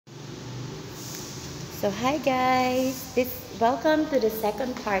So hi guys, welcome to the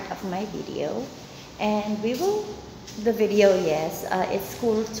second part of my video, and the video, yes, it's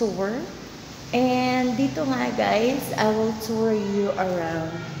school tour. And dito nga guys, I will tour you around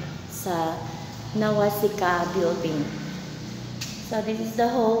sa Nawasika building. So this is the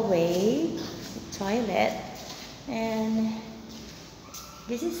hallway, toilet, and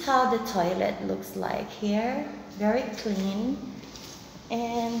this is how the toilet looks like here. Very clean.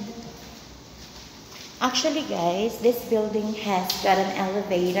 And actually guys, this building has got an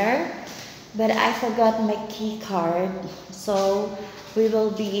elevator, but I forgot my key card, so we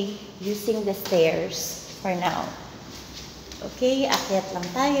will be using the stairs for now. Okay, akyat lang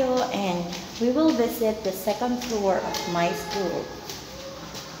tayo and we will visit the second floor of my school.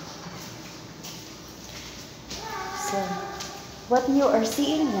 So what you are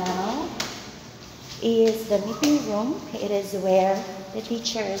seeing now is the meeting room. It is where the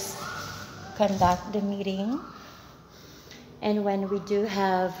teachers conduct the meeting, and when we do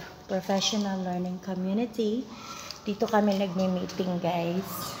have professional learning community, dito kami nagme-meeting guys.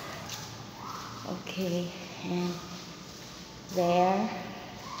 Okay, and there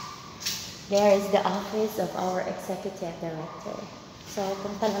is the office of our executive director. So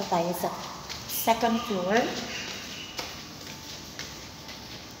punta lang tayo sa second floor.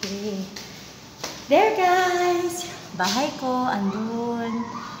 Okay. There guys, bahay ko andun.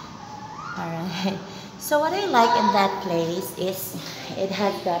 Alright, so what I like in that place is it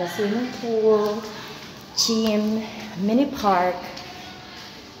has got a swimming pool, gym, mini park.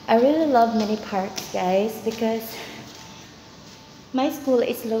 I really love mini parks guys because my school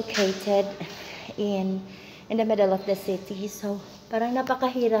is located in the middle of the city, so parang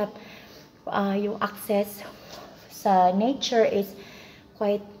napakahirap. Yung access sa nature is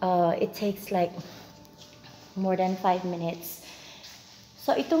quite, it takes like more than 5 minutes.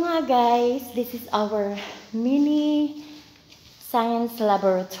 So ito nga guys, this is our mini science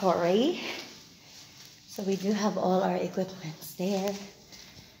laboratory. So we do have all our equipments there.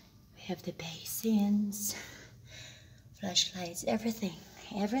 We have the basins, flashlights, everything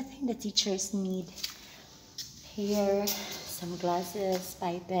the teachers need. Here, some glasses,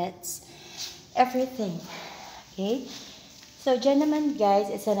 pipettes, everything. Okay, so dyan naman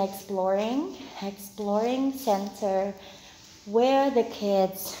guys, it's an exploring center where the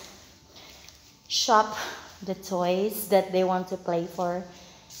kids shop the toys that they want to play for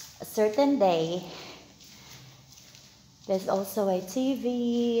a certain day. There's also a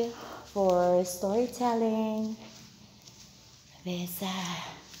TV for storytelling. There's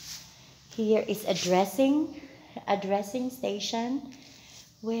here is a dressing station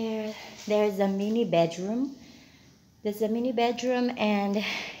where there's a mini bedroom. There's a mini bedroom and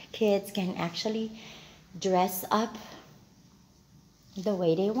kids can actually dress up the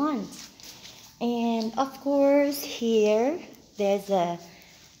way they want. And of course here there's a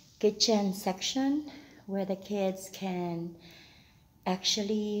kitchen section where the kids can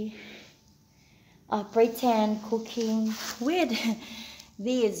actually pretend cooking with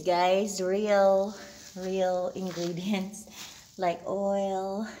these guys, real ingredients like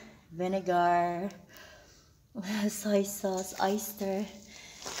oil, vinegar, soy sauce, oyster.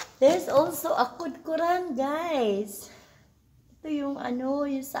 There's also a kudkuran guys. Ito yung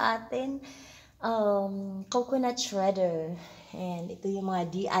yung sa atin, coconut shredder. And ito yung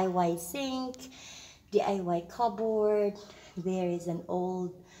mga DIY sink, DIY cupboard. There is an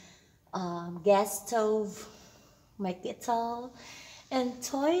old gas stove, my kettle, and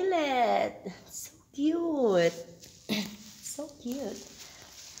toilet. So cute. So cute.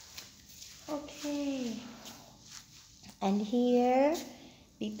 Okay. And here,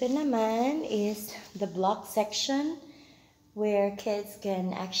 dito naman is the block section, where kids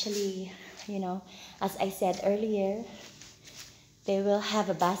can actually, as I said earlier, they will have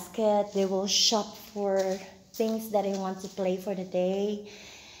a basket, they will shop for things that they want to play for the day.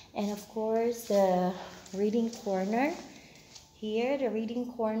 And of course, the reading corner. Here, the reading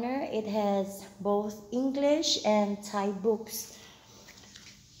corner, it has both English and Thai books.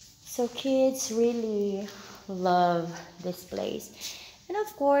 So kids really love this place. And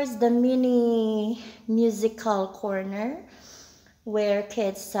of course, the mini musical corner, where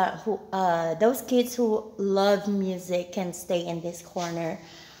kids those kids who love music can stay in this corner.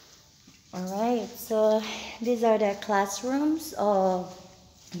 All right, so these are the classrooms of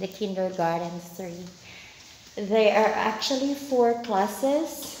the kindergarten 3. There are actually 4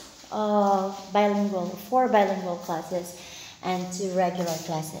 classes of bilingual, 4 bilingual classes and 2 regular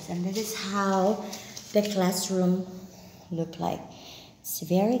classes. And this is how the classroom look like. It's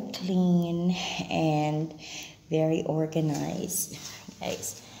very clean and very organized,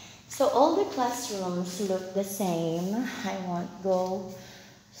 guys. So all the classrooms look the same. I won't go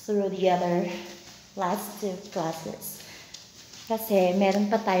through the other last two classes. Kasi meron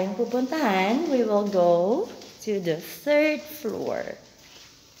pa tayong pupuntahan. We will go to the third floor.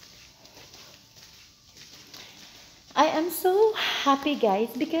 I am so happy, guys,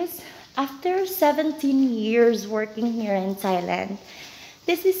 because after 17 years working here in Thailand,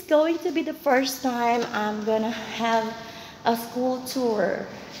 this is going to be the first time I'm gonna have a school tour.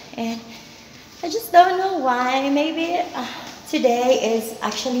 And I just don't know why. Maybe today is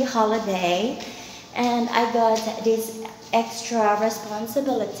actually holiday and I got this extra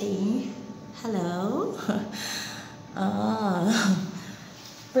responsibility. Hello?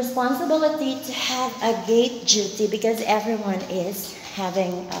 Responsibility to have a gate duty because everyone is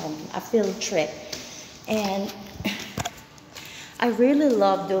having a field trip. And I really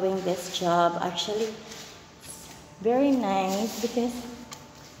love doing this job. Actually, it's very nice because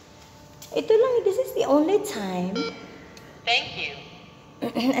ito lang, this is the only time. Thank you.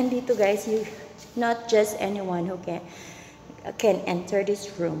 And dito, guys, you not just anyone who can enter this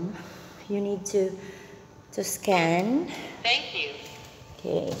room. You need to scan. Thank you.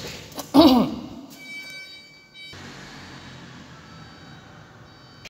 Okay.